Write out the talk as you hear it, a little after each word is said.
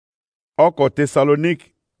Oko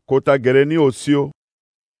Thessaloniques kota gereni osio.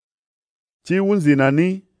 Ti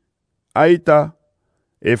unzinani, aita,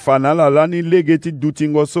 e fanala lani legeti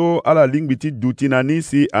dutingoso ala lingbiti dutinani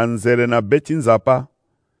si anzere na beti nzapa.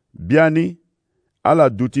 Biani, ala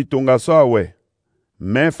duti tongaso awe.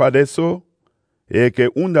 Men fadeso, e ke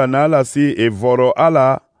unda na ala si e voro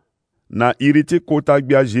ala na iriti kota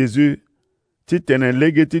gbia Jésus, ti tenen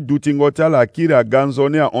legeti dutingoti ala kira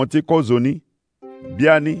ganzoni a ontikozoni.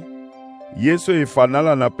 Biani, Yesu e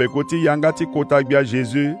fanala na pekoti yangati kota gbia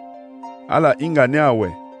Jésus, ala ingane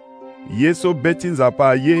awe. Yesu beti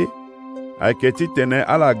nzapa ye, aike ti tene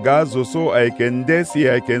ala gazoso aike ndesi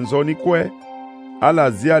aike nzoni kwe,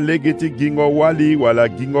 ala zia legeti gingo wali wala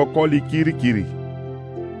gingo koli kirikiri.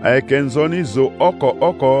 Aike nzoni zo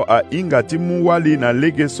oko a ingati mu wali na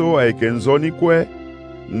legeso aike nzoni kwe,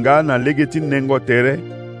 nga na legeti nengo tere,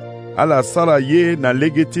 ala sara ye na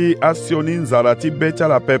legeti asioni nzarati becha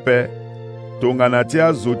la pepe,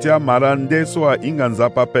 tonganatia zotia marandeso a inga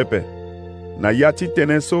nzapa pepe. Na yati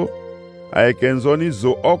teneso, aike nzoni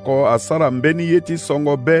zo oko a sara mbeni yeti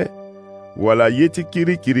songo be, wala yeti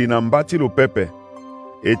kirikiri na mbati lo pepe.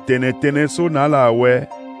 E teneso na la awe,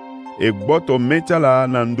 e gboto mechala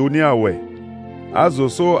na nduni awe.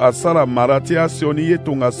 Azoso a sara marati asioni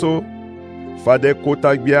yetungaso, fade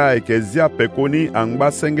kotagbia eke zia pekoni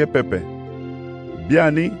angba senge pepe.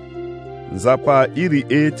 Biani, nzapa iri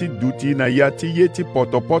eti duti na yati yeti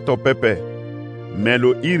poto pepe.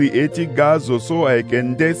 Melo iri eti ga zoso eke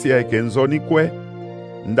ndesi eke nzoni kwe.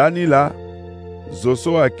 Ndani la,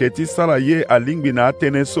 zoso aketi sara ye alingbi na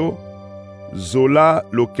ateneso. Zola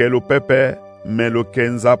lo kelo pepe, melo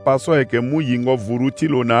kenzapa so eke mu yingo vuruti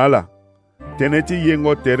lo na ala. Teneti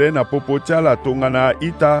yengo tere na popochala tonga na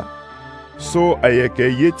ita. So ayeke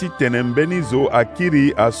yeti tenembeni zo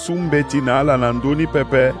akiri asumbeti na ala na ndoni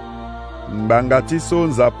pepe. Mbangati so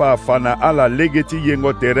nzapa fana ala legeti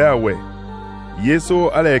yengo tere awe. Yeso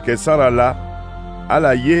ala eke sara la,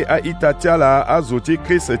 ala ye a itatiala azoti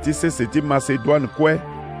kriseti seseti Macedoine kwe,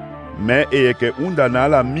 me eke unda na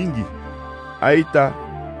ala mingi. Aita,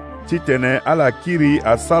 titene ala kiri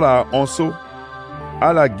a sara onso,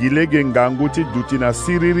 ala gilege nganguti duti na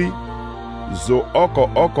siriri, zo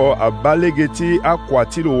oko a balegeti a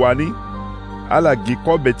kwati lo wani, ala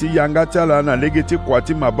giko beti yanga tiala na legeti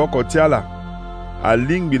kwati maboko tiala, a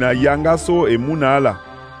lingbi na yanga so e muna ala,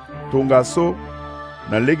 tonga so,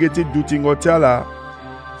 na legeti dutingo tiala,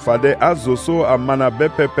 fade azoso a mana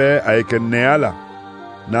bepepe a eke neala,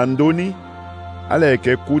 na ndoni, ala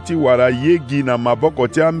eke kuti wara yegi na maboko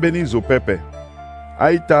tia mbeni zo pepe.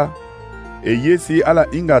 Aita, e yesi ala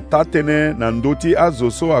inga tatene na ndoti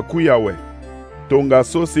azoso akuyawe. Tonga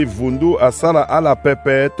so si vundu asara ala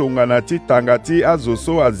pepe tonga na ti tangati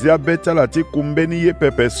azoso azia betala ti kumbeni ye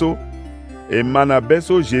pepe so. E mana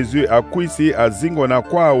beso Jésus akuisi azingo na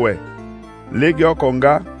kwawe. Lege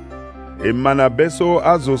okonga, e mana beso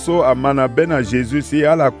azoso a mana bena Jésus si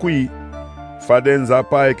ala kui. Fade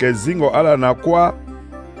nzapa eke zingo ala na kwa,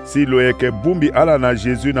 si lo eke bumbi ala na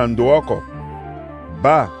Jésus na ndooko.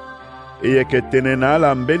 Ba, e eke tene na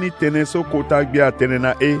ala mbeni tene so kotagbia tene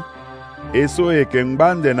na eso eke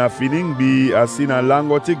ngbande na finingbi asina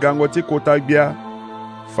langoti gangoti kotagbia.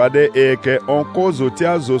 Fade eke onkozo ti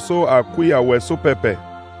azoso akuya weso pepe.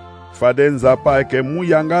 Fade nzapa eke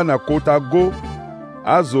muyanga na kotago,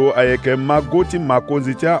 azo eke magoti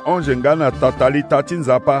makonzi tia onjenga na tatali tati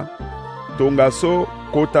nzapa. Tonga so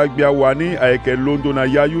kotagbia wani eke londo na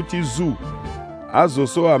yayuti zu. Azo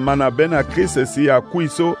so amana bena krisesi ya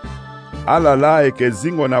kuiso, alala eke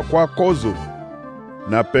zingo na kwa kozo.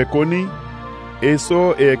 Na pekoni,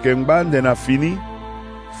 eso eke ngbande na fini,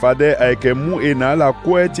 fade eke mu e na ala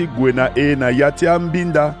kweti gwe na na yati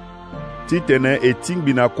ambinda, titene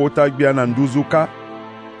etingbi na kotagbia na nduzuka.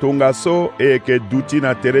 Tonga so eke duti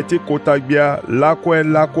na tereti kotagbia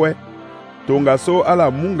lakwe. Tonga so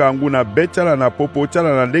ala mungangu na betala na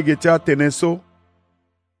popochala na legetia teneso.